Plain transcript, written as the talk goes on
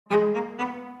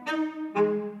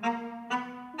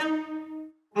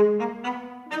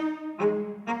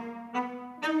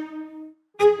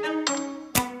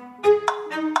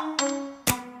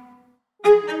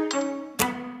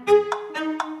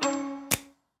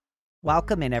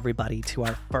Welcome in everybody to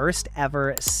our first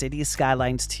ever City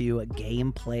Skylines 2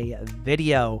 gameplay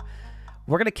video.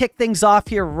 We're going to kick things off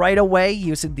here right away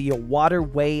using the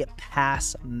Waterway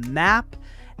Pass map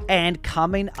and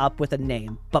coming up with a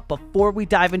name. But before we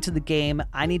dive into the game,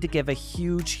 I need to give a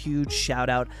huge shout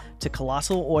out to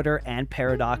Colossal Order and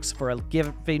Paradox for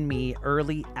giving me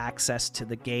early access to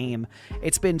the game.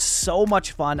 It's been so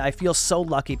much fun. I feel so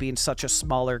lucky being such a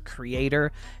smaller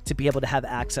creator to be able to have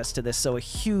access to this. So a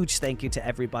huge thank you to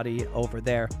everybody over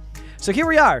there. So here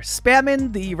we are,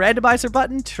 spamming the randomizer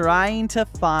button, trying to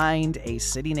find a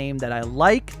city name that I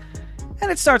like. And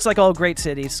it starts like all great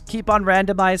cities. Keep on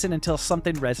randomizing until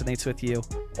something resonates with you.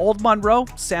 Old Monroe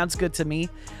sounds good to me.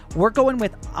 We're going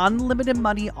with unlimited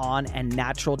money on and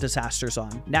natural disasters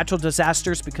on. Natural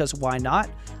disasters because why not?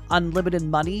 Unlimited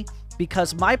money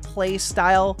because my play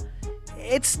style,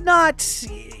 it's not,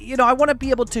 I want to be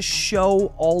able to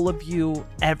show all of you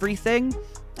everything.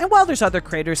 And while there's other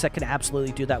creators that can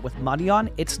absolutely do that with money on,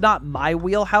 it's not my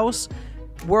wheelhouse.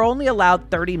 We're only allowed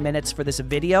 30 minutes for this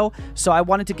video, so I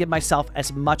wanted to give myself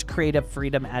as much creative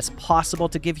freedom as possible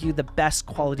to give you the best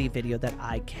quality video that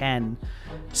I can.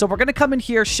 So we're going to come in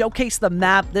here, showcase the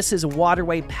map. This is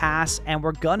Waterway Pass, and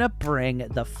we're going to bring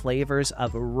the flavors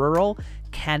of rural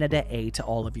Canada A to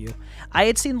all of you. I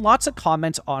had seen lots of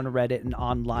comments on Reddit and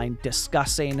online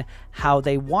discussing how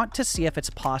they want to see if it's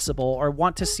possible or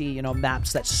want to see,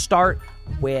 maps that start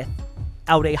with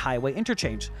out a highway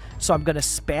interchange. So I'm going to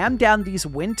spam down these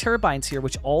wind turbines here,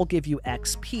 which all give you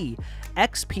XP.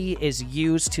 XP is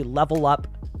used to level up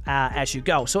as you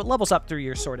go. So it levels up through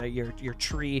your your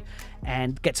tree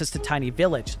and gets us to Tiny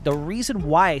Village. The reason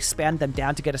why I spammed them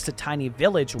down to get us to Tiny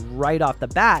Village right off the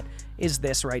bat is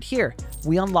this right here.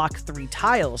 We unlock 3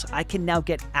 tiles. I can now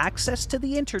get access to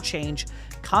the interchange,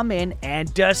 come in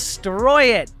and destroy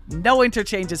it. No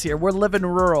interchanges here. We're living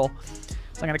rural.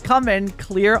 So I'm going to come in,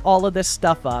 clear all of this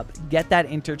stuff up, get that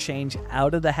interchange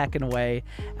out of the heckin' way,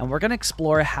 and we're going to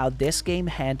explore how this game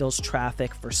handles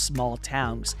traffic for small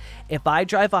towns. If I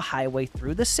drive a highway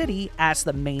through the city as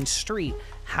the main street,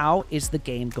 how is the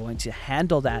game going to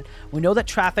handle that? We know that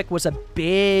traffic was a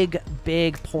big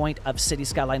point of City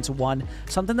Skylines 1,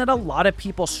 something that a lot of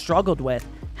people struggled with.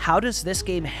 How does this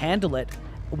game handle it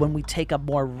when we take a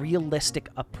more realistic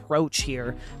approach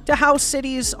here to how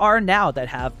cities are now that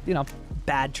have,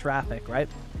 bad traffic, right?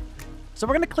 So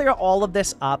we're going to clear all of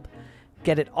this up,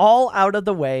 get it all out of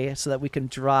the way so that we can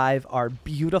drive our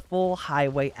beautiful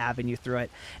highway avenue through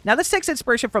it. Now, this takes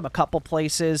inspiration from a couple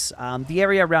places, the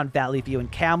area around Valley View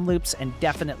and Kamloops, and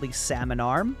definitely Salmon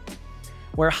Arm,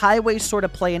 where highways sort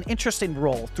of play an interesting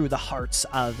role through the hearts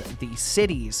of these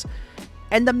cities.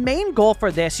 And the main goal for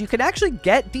this, you can actually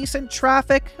get decent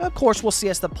traffic. Of course, we'll see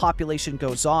as the population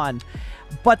goes on.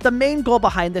 But the main goal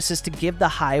behind this is to give the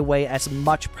highway as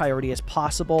much priority as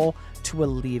possible to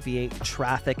alleviate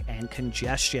traffic and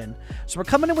congestion. So we're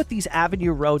coming in with these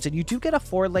avenue roads, and you do get a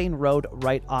 4-lane road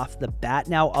right off the bat.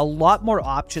 Now, a lot more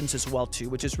options as well, too,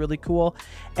 which is really cool.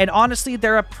 And honestly,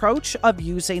 their approach of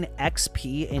using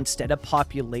XP instead of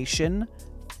population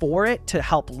for it to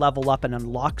help level up and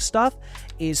unlock stuff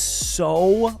is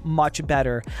so much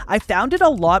better. I found it a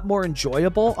lot more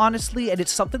enjoyable, honestly, and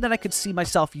it's something that I could see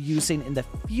myself using in the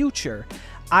future.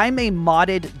 I'm a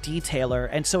modded detailer,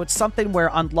 and so it's something where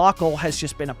Unlock All has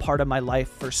just been a part of my life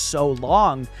for so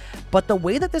long. But the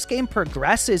way that this game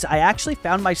progresses, I actually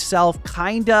found myself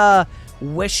kinda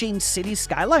wishing City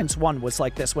Skylines 1 was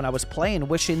like this when I was playing,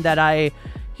 wishing that I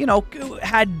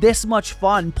had this much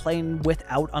fun playing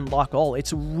without Unlock All.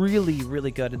 It's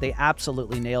really good, and they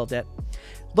absolutely nailed it.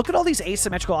 Look at all these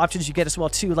asymmetrical options you get as well,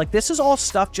 too. Like, this is all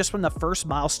stuff just from the first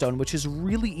milestone, which is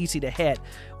really easy to hit.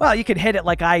 Well, you can hit it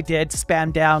like I did,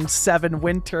 spam down 7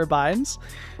 wind turbines.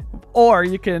 Or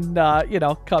you can,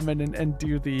 come in and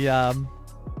do the,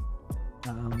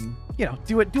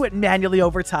 do it manually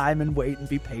over time and wait and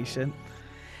be patient.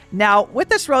 Now, with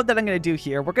this road that I'm going to do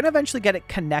here, we're going to eventually get it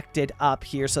connected up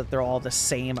here so that they're all the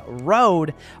same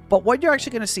road. But what you're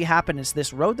actually going to see happen is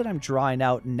this road that I'm drawing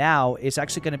out now is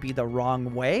actually going to be the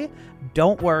wrong way.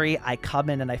 Don't worry, I come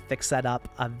in and I fix that up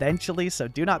eventually, so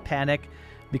do not panic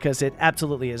because it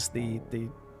absolutely is the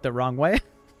wrong way.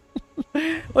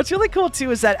 What's really cool,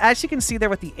 too, is that as you can see there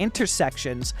with the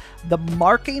intersections, the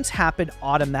markings happen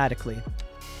automatically.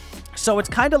 So it's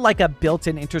kind of like a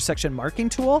built-in intersection marking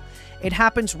tool. It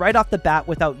happens right off the bat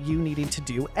without you needing to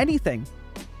do anything.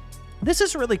 This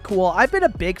is really cool. I've been a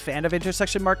big fan of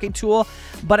intersection marking tool,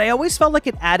 but I always felt like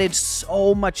it added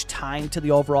so much time to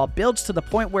the overall builds to the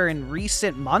point where in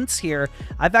recent months here,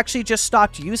 I've actually just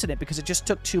stopped using it because it just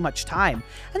took too much time.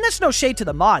 And that's no shade to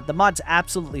the mod. The mod's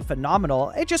absolutely phenomenal.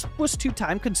 It just was too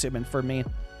time consuming for me.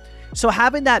 So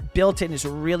having that built in is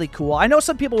really cool. I know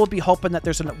some people will be hoping that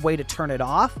there's a way to turn it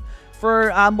off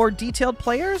for more detailed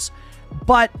players,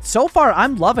 but so far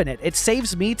I'm loving it. It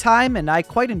saves me time, and I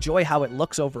quite enjoy how it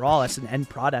looks overall as an end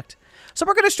product. So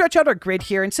we're going to stretch out our grid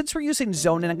here, and since we're using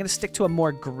zoning, I'm going to stick to a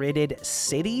more gridded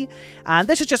city. And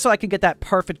this is just so I can get that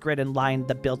perfect grid and line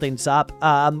the buildings up.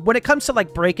 When it comes to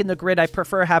like breaking the grid, I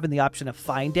prefer having the option of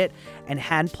find it and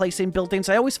hand placing buildings.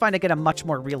 I always find I get a much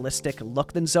more realistic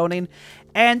look than zoning.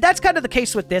 And that's kind of the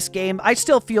case with this game. I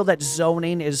still feel that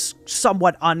zoning is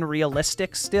somewhat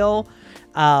unrealistic still.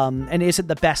 And isn't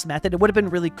the best method. It would have been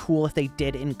really cool if they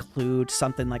did include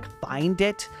something like find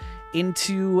it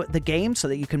into the game so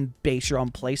that you can base your own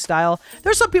play style.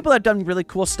 There's some people that have done really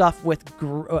cool stuff with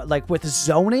with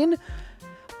zoning,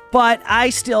 but I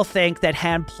still think that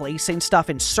hand placing stuff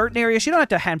in certain areas, you don't have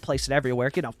to hand place it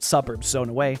everywhere, you know, suburbs zone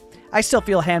away. I still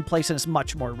feel hand placing is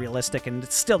much more realistic, and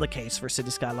it's still the case for City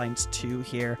Skylines 2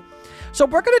 here. So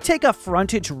we're going to take a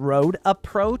frontage road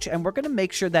approach, and we're going to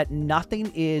make sure that nothing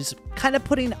is kind of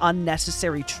putting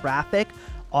unnecessary traffic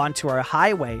onto our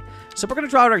highway. So we're going to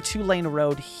draw out our 2-lane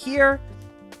road here,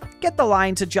 get the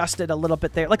lines adjusted a little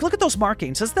bit there. Like, look at those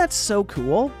markings. Isn't that so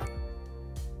cool?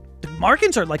 The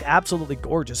markings are like absolutely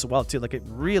gorgeous as well too. Like, it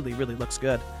really, really looks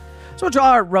good. So we'll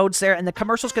draw our roads there, and the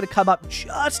commercial's going to come up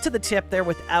just to the tip there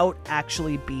without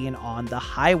actually being on the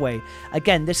highway.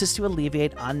 Again, this is to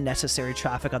alleviate unnecessary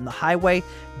traffic on the highway,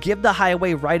 give the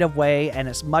highway right of way and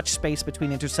as much space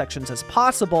between intersections as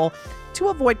possible to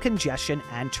avoid congestion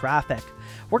and traffic.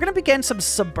 We're going to begin some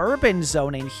suburban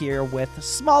zoning here with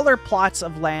smaller plots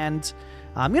of land,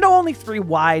 you know, only 3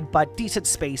 wide, but decent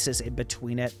spaces in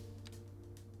between it.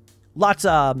 Lots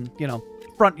of, you know,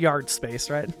 front yard space,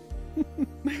 right?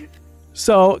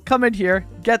 So come in here,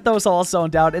 get those all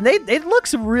zoned out, and it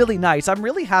looks really nice. I'm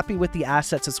really happy with the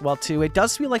assets as well too. It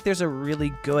does feel like there's a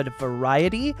really good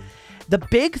variety. The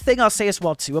big thing I'll say as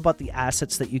well too about the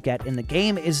assets that you get in the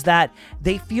game is that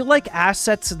they feel like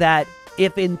assets that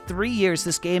if in 3 years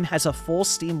this game has a full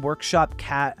Steam Workshop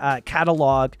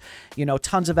catalog, you know,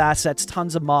 tons of assets,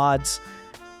 tons of mods,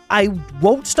 I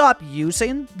won't stop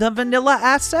using the vanilla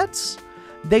assets.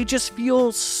 They just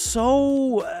feel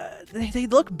so... They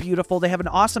look beautiful. They have an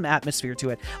awesome atmosphere to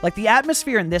it. Like, the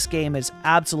atmosphere in this game is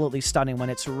absolutely stunning. When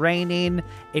it's raining,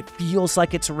 it feels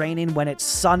like it's raining. When it's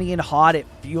sunny and hot, it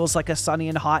feels like a sunny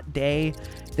and hot day.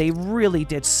 They really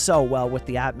did so well with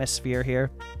the atmosphere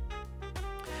here.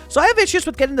 So I have issues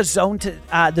with getting the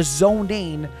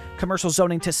zoning, commercial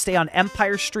zoning, to stay on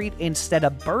Empire Street instead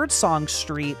of Birdsong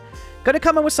Street. Going to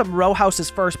come in with some row houses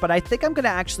first, but I think I'm going to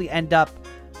actually end up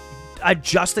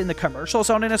adjusting the commercial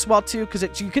zoning as well too,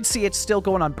 because you can see it's still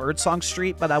going on Birdsong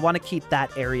Street, but I want to keep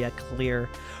that area clear.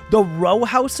 The row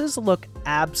houses look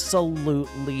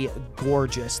absolutely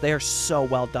gorgeous. They are so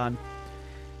well done.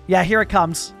 Yeah, here it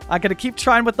comes. I'm going to keep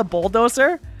trying with the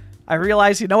bulldozer. I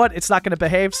realize, you know what, it's not going to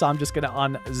behave, so I'm just going to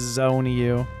unzone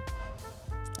you.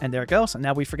 And there it goes. And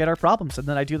now we forget our problems. And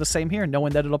then I do the same here,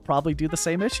 knowing that it'll probably do the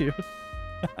same issue.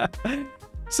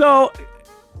 So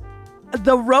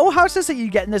the row houses that you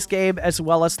get in this game, as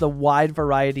well as the wide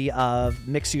variety of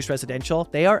mixed-use residential,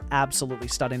 they are absolutely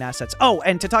stunning assets. Oh,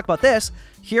 and to talk about this,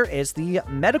 here is the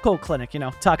medical clinic, you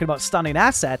know, talking about stunning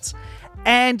assets.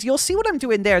 And you'll see what I'm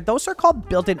doing there. Those are called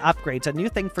building upgrades, a new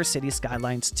thing for City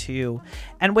Skylines 2.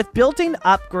 And with building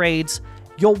upgrades,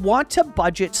 you'll want to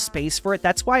budget space for it.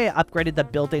 That's why I upgraded the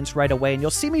buildings right away. And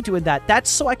you'll see me doing that. That's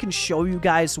so I can show you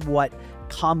guys what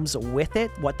comes with it,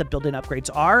 what the building upgrades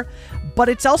are. But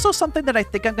it's also something that I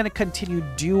think I'm going to continue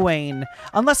doing,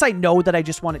 unless I know that I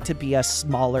just want it to be a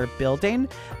smaller building,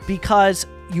 because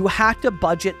you have to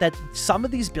budget that some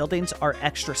of these buildings are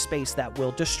extra space that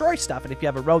will destroy stuff. And if you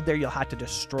have a road there, you'll have to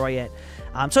destroy it.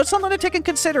 So it's something to take in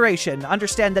consideration.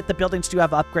 Understand that the buildings do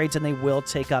have upgrades and they will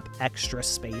take up extra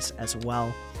space as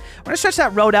well. I'm going to stretch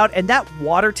that road out, and that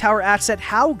water tower asset,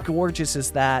 how gorgeous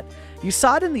is that? You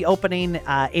saw it in the opening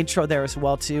intro there as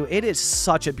well too. It is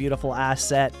such a beautiful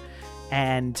asset.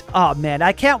 And oh man,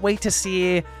 I can't wait to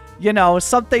see, you know,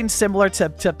 something similar to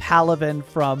Palaven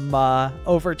from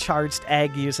Overcharged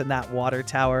Egg using that water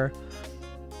tower.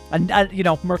 And, you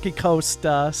know, Murky Coast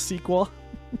sequel.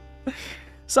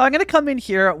 So I'm going to come in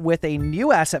here with a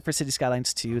new asset for City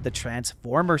Skylines 2, the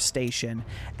Transformer Station.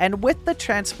 And with the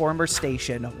Transformer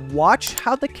Station, watch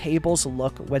how the cables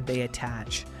look when they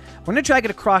attach. We're going to drag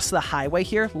it across the highway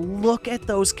here. Look at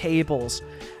those cables.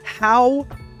 How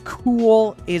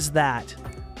cool is that?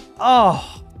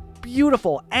 Oh,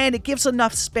 beautiful, and it gives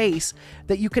enough space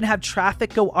that you can have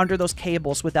traffic go under those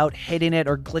cables without hitting it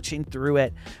or glitching through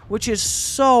it, which is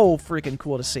so freaking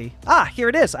cool to see. Ah, here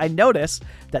it is. I noticed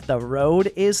that the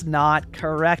road is not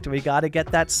correct. We got to get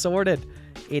that sorted.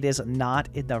 It is not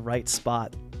in the right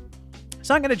spot.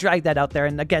 So I'm going to drag that out there.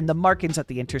 And again, the markings at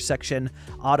the intersection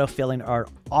autofilling are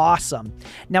awesome.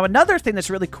 Now, another thing that's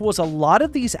really cool is a lot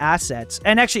of these assets,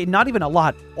 and actually not even a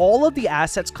lot, all of the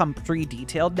assets come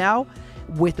pre-detailed now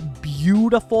with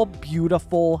beautiful,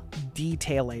 beautiful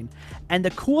detailing. And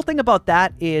the cool thing about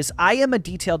that is I am a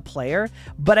detailed player,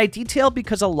 but I detail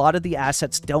because a lot of the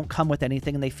assets don't come with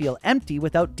anything and they feel empty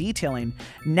without detailing.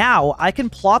 Now I can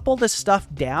plop all this stuff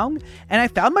down, and I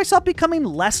found myself becoming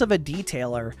less of a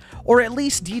detailer, or at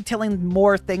least detailing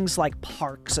more things like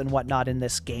parks and whatnot in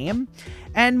this game.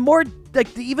 And more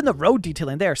like even the road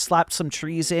detailing there, slapped some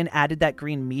trees in, added that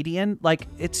green median. Like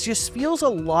it just feels a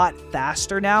lot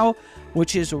faster now,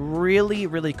 which is really,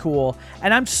 really cool.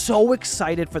 And I'm so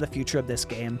excited for the future of this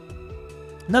game.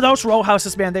 Now those row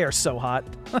houses, man, they are so hot.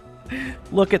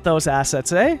 Look at those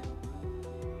assets, eh?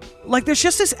 Like there's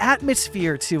just this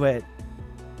atmosphere to it.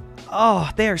 Oh,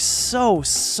 they are so,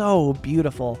 so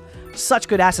beautiful. Such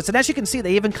good assets. And as you can see,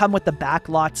 they even come with the back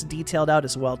lots detailed out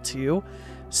as well too.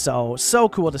 So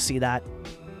cool to see that.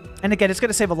 And again, it's going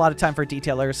to save a lot of time for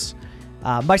detailers.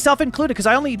 Myself included, because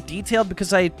I only detailed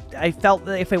because I felt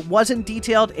that if it wasn't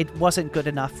detailed, it wasn't good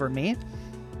enough for me.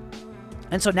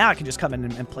 And so now I can just come in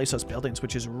and place those buildings,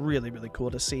 which is really, really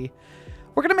cool to see.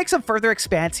 We're going to make some further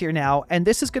expanse here now, and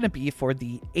this is going to be for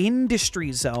the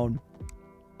industry zone.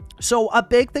 So a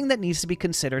big thing that needs to be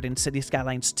considered in City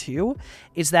Skylines 2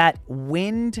 is that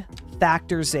wind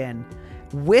factors in.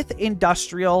 With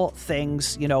industrial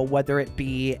things, you know, whether it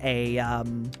be a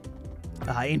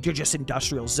just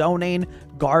industrial zoning,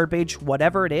 garbage,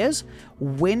 whatever it is,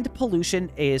 wind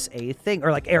pollution is a thing,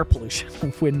 or like air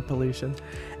pollution. Wind pollution.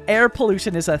 Air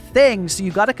pollution is a thing, so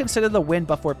you got to consider the wind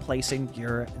before placing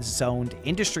your zoned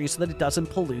industry so that it doesn't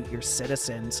pollute your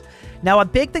citizens. Now, a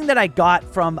big thing that I got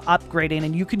from upgrading,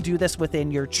 and you can do this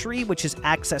within your tree, which is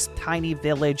access tiny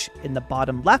village in the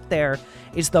bottom left there,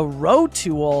 is the road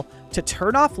tool to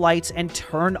turn off lights and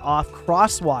turn off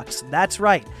crosswalks. That's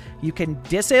right. You can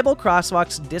disable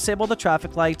crosswalks, disable the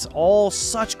traffic lights, all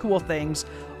such cool things,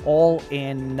 all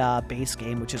in base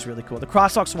game, which is really cool. The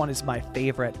crosswalks one is my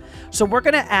favorite. So we're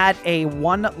going to add a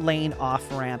 1-lane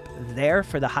off-ramp there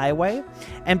for the highway.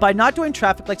 And by not doing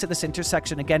traffic lights at this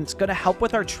intersection, again, it's going to help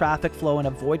with our traffic flow and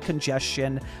avoid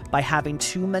congestion by having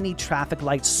too many traffic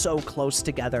lights so close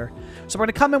together. So we're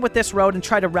going to come in with this road and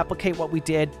try to replicate what we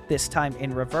did this time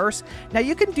in reverse. Now,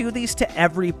 you can do these to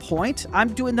every point.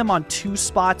 I'm doing them on 2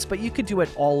 spots, but you could do it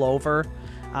all over.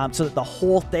 So that the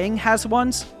whole thing has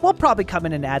ones. We'll probably come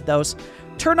in and add those.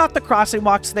 Turn off the crossing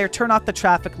walks there. Turn off the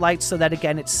traffic lights so that,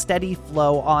 again, it's steady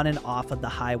flow on and off of the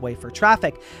highway for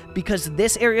traffic, because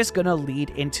this area is going to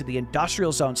lead into the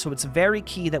industrial zone. So it's very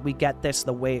key that we get this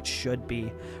the way it should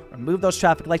be. Remove those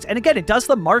traffic lights. And again, it does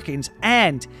the markings,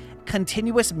 and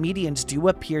continuous medians do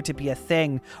appear to be a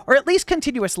thing, or at least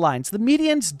continuous lines. The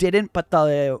medians didn't, but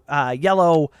the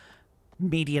yellow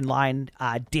median line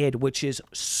did, which is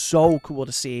so cool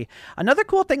to see. Another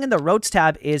cool thing in the roads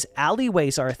tab is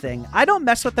alleyways are a thing. I don't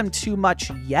mess with them too much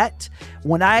yet.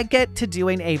 When I get to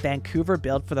doing a Vancouver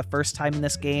build for the first time in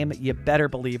this game, you better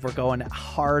believe we're going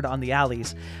hard on the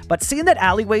alleys. But seeing that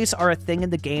alleyways are a thing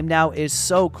in the game now is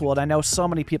so cool, and I know so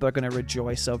many people are going to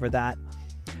rejoice over that.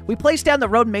 We place down the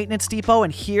road maintenance depot,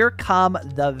 and here come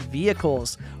the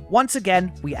vehicles. Once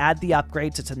again, we add the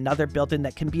upgrades. It's another building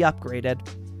that can be upgraded.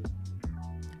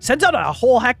 Sends out a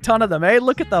whole heck ton of them, eh?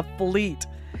 Look at the fleet.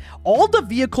 All the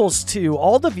vehicles, too.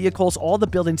 All the vehicles, all the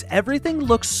buildings, everything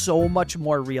looks so much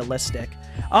more realistic.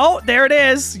 Oh, there it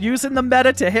is. Using the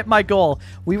meta to hit my goal.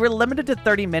 We were limited to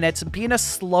 30 minutes. Being a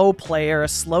slow player, a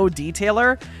slow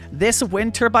detailer, this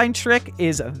wind turbine trick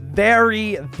is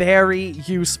very, very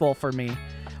useful for me.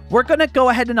 We're going to go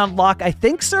ahead and unlock, I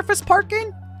think, surface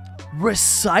parking?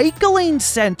 Recycling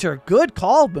center. Good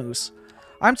call, Moose.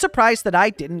 I'm surprised that I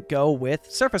didn't go with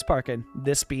surface parking.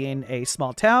 This being a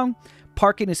small town,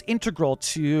 parking is integral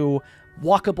to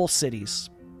walkable cities.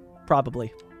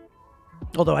 Probably.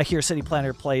 Although I hear City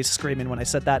Planner plays screaming when I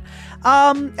said that.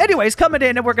 Anyways, coming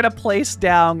in, and we're going to place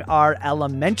down our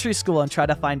elementary school and try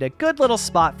to find a good little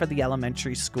spot for the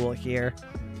elementary school here.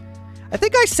 I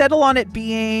think I settle on it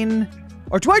being...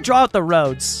 Or do I draw out the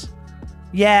roads?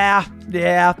 Yeah,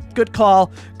 good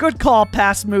call. Good call,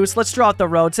 Pass Moose. Let's draw out the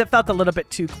roads. It felt a little bit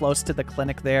too close to the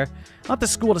clinic there. I want the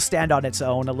school to stand on its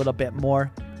own a little bit more.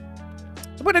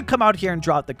 So I'm going to come out here and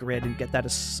draw out the grid and get that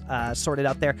sorted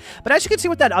out there. But as you can see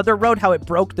with that other road, how it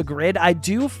broke the grid, I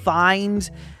do find,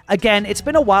 again, it's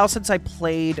been a while since I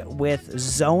played with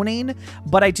zoning,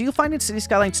 but I do find in City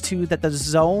Skylines 2 that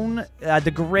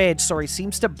the grid,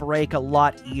 seems to break a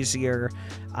lot easier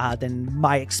than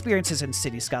my experiences in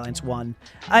City Skylines 1.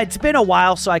 It's been a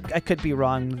while, so I could be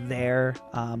wrong there.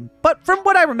 But from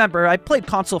what I remember, I played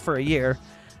console for a year.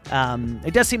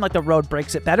 It does seem like the road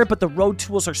breaks it better, but the road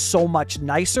tools are so much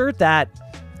nicer that,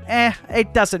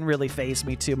 it doesn't really faze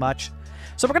me too much.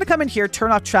 So we're going to come in here,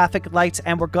 turn off traffic lights,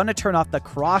 and we're going to turn off the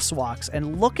crosswalks.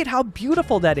 And look at how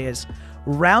beautiful that is.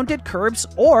 Rounded curbs,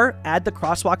 or add the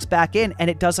crosswalks back in, and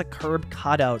it does a curb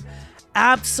cutout.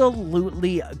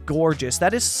 Absolutely gorgeous.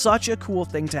 That is such a cool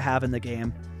thing to have in the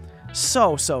game.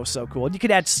 So cool. You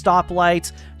could add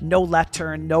stoplights, no left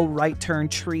turn, no right turn,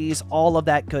 trees, all of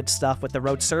that good stuff with the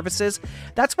road services.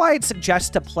 That's why I'd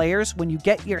suggest to players, when you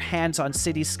get your hands on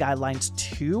City Skylines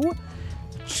 2,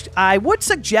 I would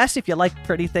suggest, if you like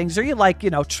pretty things or you like,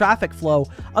 traffic flow,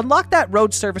 unlock that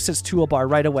road services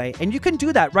toolbar right away. And you can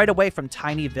do that right away from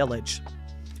Tiny Village.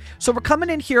 So we're coming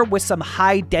in here with some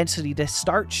high density to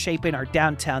start shaping our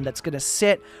downtown that's going to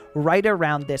sit right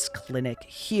around this clinic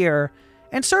here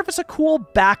and serve as a cool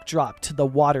backdrop to the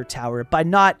water tower by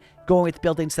not going with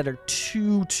buildings that are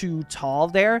too tall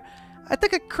there. I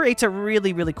think it creates a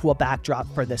really cool backdrop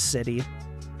for this city.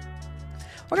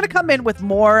 We're going to come in with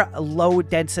more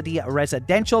low-density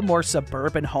residential, more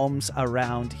suburban homes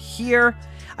around here.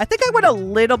 I think I went a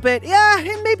little bit,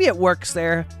 maybe it works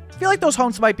there. I feel like those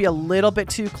homes might be a little bit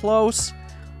too close.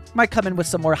 Might come in with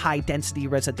some more high-density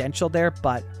residential there,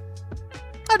 but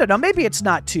I don't know. Maybe it's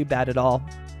not too bad at all.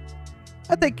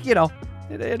 I think,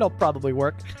 it'll probably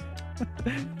work.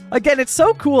 Again, it's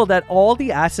so cool that all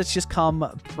the assets just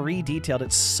come pre-detailed.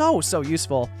 It's so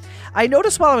useful. I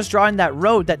noticed while I was drawing that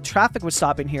road that traffic was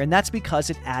stopping here, and that's because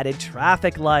it added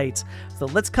traffic lights. So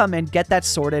let's come in, get that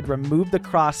sorted, remove the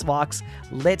crosswalks.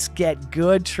 Let's get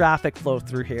good traffic flow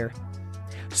through here.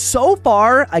 So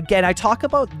far, again, I talk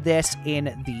about this in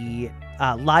the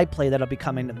live play that'll be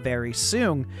coming very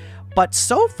soon. But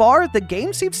so far, the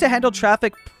game seems to handle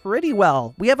traffic pretty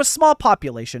well. We have a small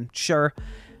population, sure.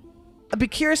 I'd be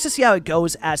curious to see how it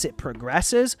goes as it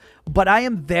progresses, but I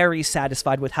am very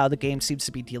satisfied with how the game seems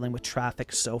to be dealing with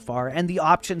traffic so far and the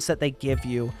options that they give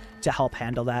you to help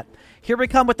handle that. Here we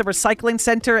come with the recycling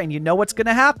center, and you know what's going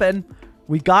to happen.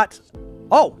 We got...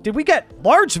 Oh, did we get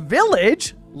Large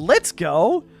Village? Let's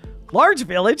go. Large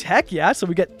Village, heck yeah. So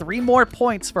we get 3 more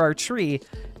points for our tree.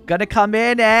 Gonna come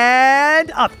in and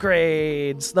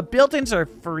upgrades. The buildings are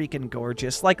freaking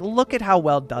gorgeous. Like, look at how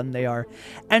well done they are.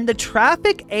 And the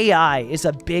traffic AI is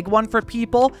a big one for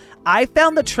people. I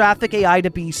found the traffic AI to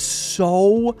be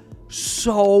so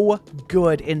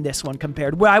good in this one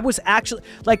compared where I was actually,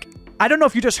 like, I don't know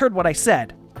if you just heard what I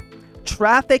said.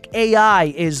 Traffic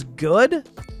AI is good.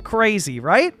 Crazy,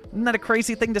 right? Isn't that a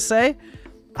crazy thing to say?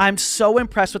 I'm so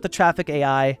impressed with the traffic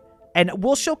AI. And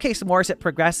we'll showcase more as it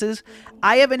progresses.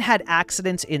 I haven't had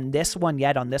accidents in this one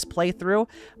yet on this playthrough,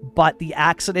 but the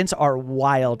accidents are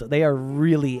wild. They are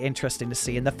really interesting to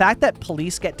see. And the fact that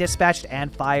police get dispatched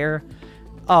and fire,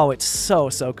 oh, it's so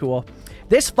cool.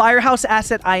 This firehouse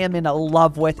asset I am in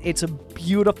love with. It's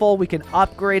beautiful. We can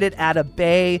upgrade it, add a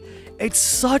bay. It's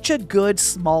such a good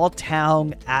small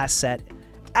town asset.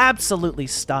 Absolutely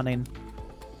stunning.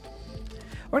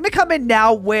 We're going to come in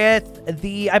now with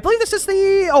the, I believe this is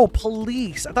the,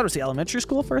 police. I thought it was the elementary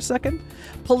school for a second.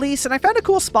 Police, and I found a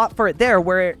cool spot for it there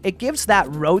where it gives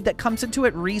that road that comes into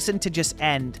it reason to just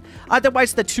end.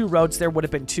 Otherwise, the 2 roads there would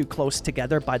have been too close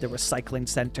together by the recycling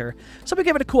center. So we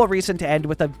give it a cool reason to end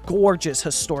with a gorgeous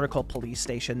historical police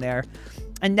station there.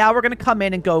 And now we're going to come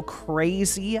in and go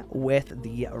crazy with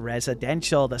the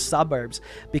residential, the suburbs,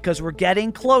 because we're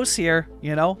getting close here,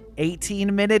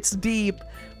 18 minutes deep.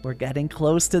 We're getting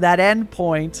close to that end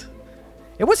point.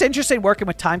 It was interesting working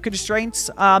with time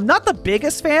constraints. Not the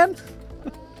biggest fan,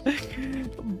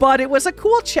 but it was a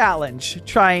cool challenge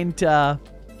trying to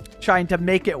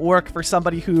make it work for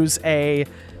somebody who's a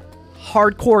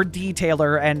hardcore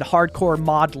detailer and hardcore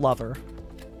mod lover.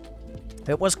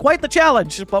 It was quite the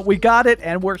challenge, but we got it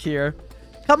and we're here.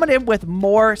 Coming in with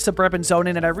more suburban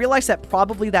zoning, and I realized that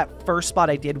probably that first spot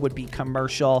I did would be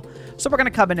commercial. So we're going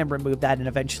to come in and remove that and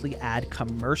eventually add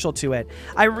commercial to it.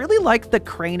 I really like the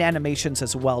crane animations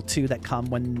as well, too, that come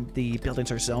when the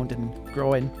buildings are zoned and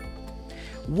growing.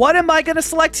 What am I going to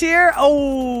select here?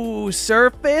 Oh,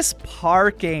 surface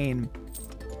parking.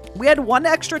 We had 1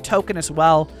 extra token as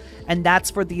well, and that's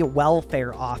for the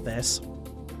welfare office.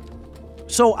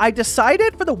 So I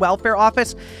decided for the welfare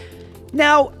office,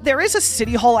 Now, there is a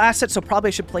City Hall asset, so probably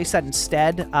I should place that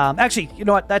instead. Actually, you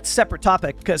know what? That's a separate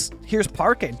topic, because here's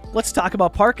parking. Let's talk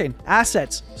about parking.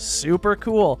 Assets. Super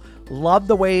cool. Love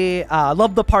the way,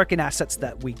 love the parking assets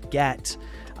that we get.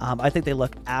 I think they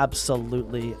look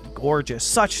absolutely gorgeous.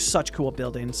 Such cool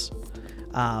buildings.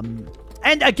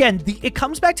 And again, it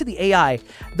comes back to the AI.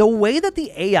 The way that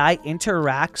the AI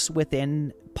interacts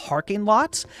within parking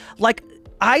lots, like,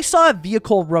 I saw a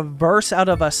vehicle reverse out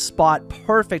of a spot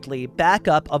perfectly, back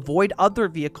up, avoid other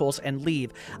vehicles, and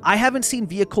leave. I haven't seen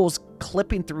vehicles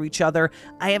clipping through each other.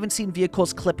 I haven't seen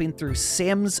vehicles clipping through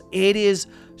Sims. It is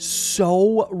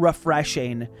so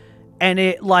refreshing. And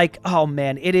it, like, oh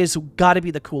man, it is got to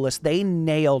be the coolest. They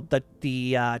nailed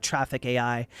the traffic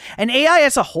AI. And AI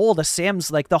as a whole, the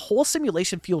Sims, like, the whole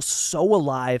simulation feels so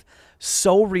alive,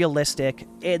 so realistic.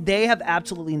 They have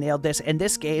absolutely nailed this. And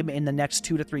this game in the next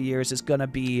 2 to 3 years is going to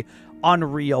be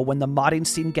unreal when the modding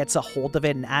scene gets a hold of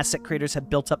it and asset creators have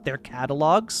built up their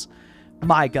catalogs.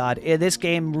 My God, this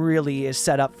game really is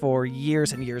set up for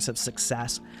years and years of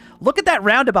success. Look at that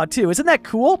roundabout, too. Isn't that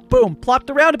cool? Boom, plop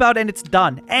the roundabout, and it's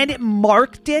done. And it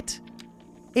marked it.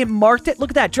 It marked it.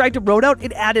 Look at that. Dragged a road out.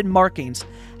 It added markings.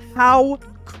 How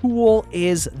cool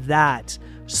is that?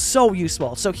 So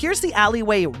useful. So here's the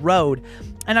alleyway road,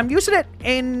 and I'm using it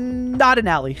in not an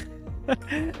alley.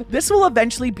 This will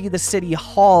eventually be the city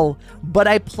hall, but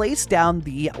I placed down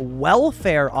the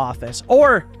welfare office,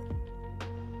 or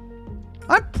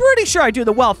I'm pretty sure I do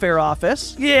the welfare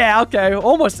office. Yeah, okay.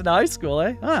 Almost in high school,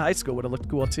 eh? High school would have looked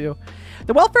cool, too.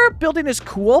 The welfare building is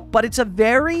cool, but it's a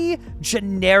very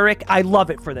generic... I love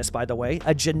it for this, by the way.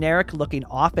 A generic-looking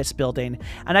office building.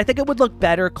 And I think it would look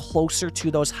better closer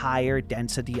to those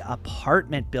higher-density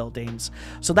apartment buildings.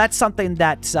 So that's something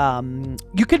that...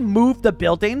 you can move the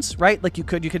buildings, right? Like, you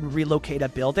can relocate a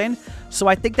building. So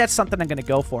I think that's something I'm going to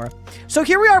go for. So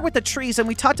here we are with the trees, and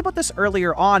we talked about this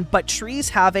earlier on, but trees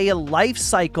have a life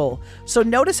cycle. So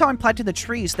notice how I'm planting the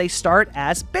trees. They start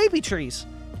as baby trees.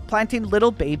 Planting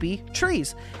little baby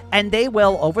trees, and they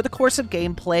will, over the course of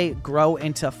gameplay, grow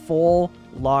into full,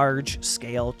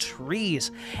 large-scale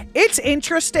trees. It's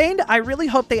interesting. I really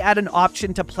hope they add an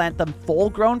option to plant them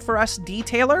full-grown for us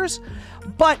detailers,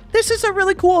 but this is a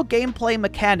really cool gameplay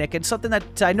mechanic and something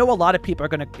that I know a lot of people are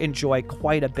going to enjoy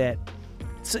quite a bit.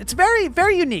 So it's very,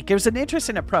 very unique. It was an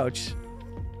interesting approach.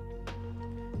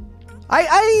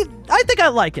 I think I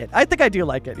like it. I think I do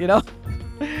like it, you know?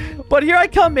 But here I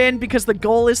come in because the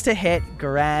goal is to hit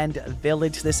Grand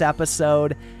Village this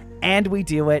episode, and we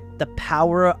do it. The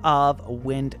power of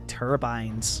wind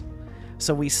turbines.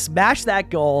 So we smashed that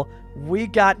goal. We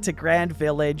got to Grand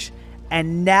Village,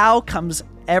 and now comes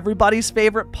everybody's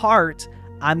favorite part.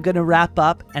 I'm going to wrap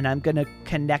up, and I'm going to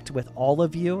connect with all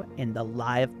of you in the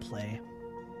live play.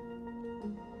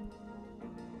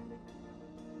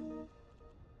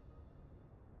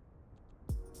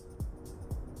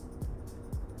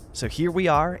 So here we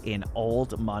are in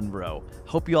Old Monroe.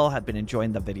 Hope you all have been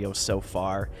enjoying the video so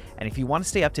far. And if you want to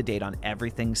stay up to date on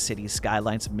everything City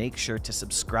Skylines, make sure to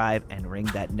subscribe and ring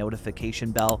that notification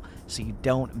bell so you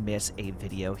don't miss a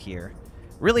video here.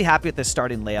 Really happy with this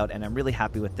starting layout, and I'm really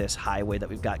happy with this highway that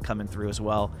we've got coming through as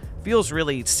well. Feels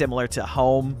really similar to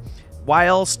home,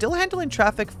 while still handling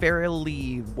traffic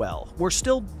fairly well. We're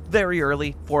still very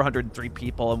early, 403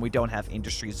 people, and we don't have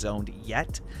industry zoned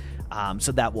yet.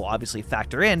 So that will obviously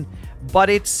factor in, but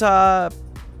it's, I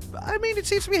mean, it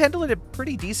seems to be handling it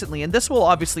pretty decently, and this will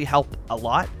obviously help a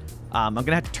lot. I'm going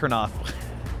to have to turn off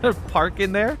park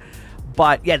in there,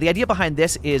 but yeah, the idea behind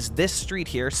this is this street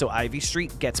here, so Ivy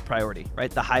Street gets priority, right?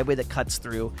 The highway that cuts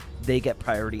through, they get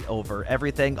priority over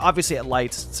everything. Obviously at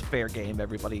lights, it's a fair game.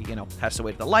 Everybody, you know, has to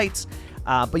wait at the lights,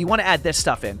 but you want to add this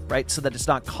stuff in, right? So that it's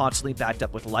not constantly backed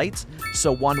up with lights.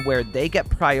 So one where they get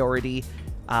priority.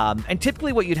 And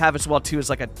typically what you'd have as well, too, is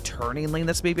like a turning lane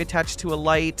that's maybe attached to a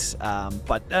light.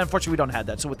 But unfortunately, we don't have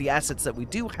that. So with the assets that we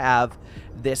do have,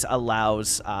 this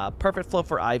allows perfect flow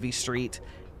for Ivy Street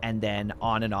and then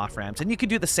on and off ramps. And you could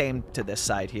do the same to this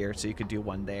side here. So you could do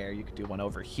one there. You could do one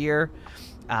over here.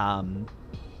 But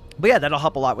yeah, that'll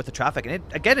help a lot with the traffic. And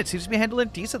again, it seems to be handling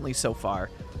decently so far.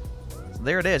 So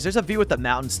there it is. There's a view with the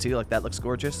mountains, too. Like, that looks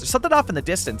gorgeous. There's something off in the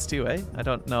distance, too, eh? I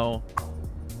don't know.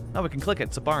 Oh, we can click it.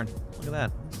 It's a barn. Look at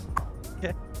that.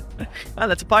 Okay. Oh,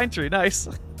 that's a pine tree. Nice.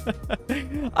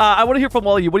 I want to hear from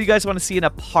all of you. What do you guys want to see in a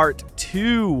part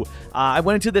 2? I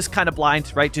went into this kind of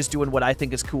blind, right? Just doing what I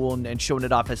think is cool and showing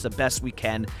it off as the best we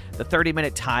can. The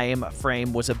 30-minute time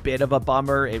frame was a bit of a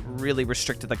bummer. It really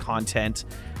restricted the content.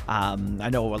 I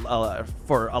know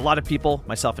for a lot of people,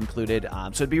 myself included. So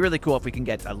it'd be really cool if we can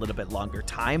get a little bit longer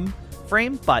time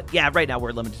frame. But yeah, right now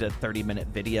we're limited to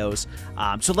 30-minute videos.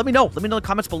 So let me know. Let me know in the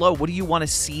comments below. What do you want to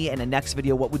see in the next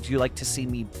video? What would you like to see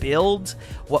me build?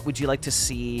 What would you like to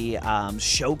see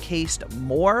showcased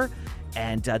more?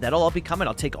 And that'll all be coming.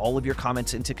 I'll take all of your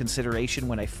comments into consideration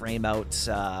when I frame out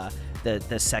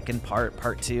the second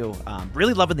part 2.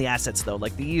 Really loving the assets though.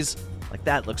 Like these, like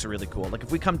that looks really cool. Like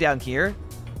if we come down here,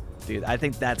 dude, I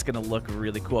think that's gonna look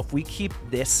really cool. If we keep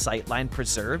this sightline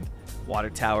preserved, water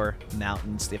tower,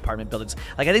 mountains, the apartment buildings.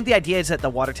 Like I think the idea is that the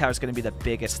water tower is gonna be the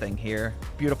biggest thing here.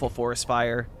 Beautiful forest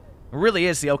fire. It really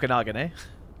is the Okanagan, eh?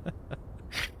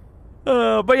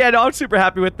 But yeah, no, I'm super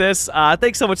happy with this.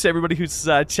 Thanks so much to everybody who's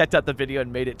checked out the video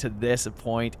and made it to this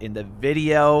point in the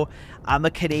video. I'm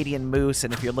a Canadian Moose,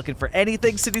 and if you're looking for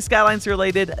anything City Skylines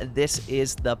related, this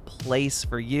is the place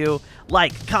for you.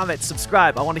 Like, comment,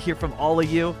 subscribe. I want to hear from all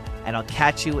of you, and I'll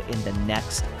catch you in the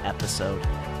next episode.